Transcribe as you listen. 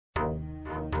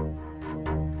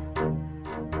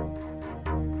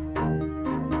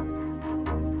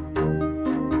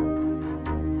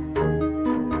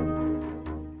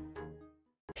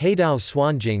Haidao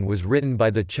Suanjing was written by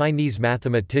the Chinese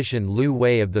mathematician Liu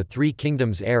Hui of the Three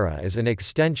Kingdoms era as an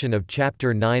extension of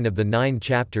Chapter 9 of the 9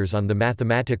 chapters on the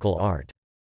mathematical art.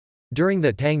 During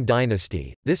the Tang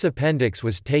Dynasty, this appendix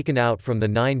was taken out from the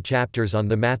 9 chapters on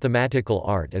the mathematical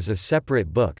art as a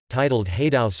separate book, titled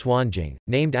Haidao Suanjing,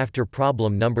 named after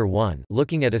problem number 1,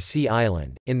 looking at a sea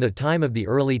island. In the time of the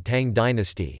early Tang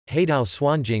Dynasty, Haidao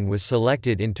Suanjing was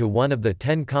selected into one of the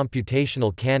 10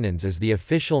 Computational Canons as the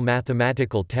official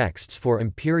mathematical texts for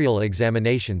imperial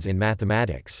examinations in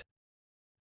mathematics.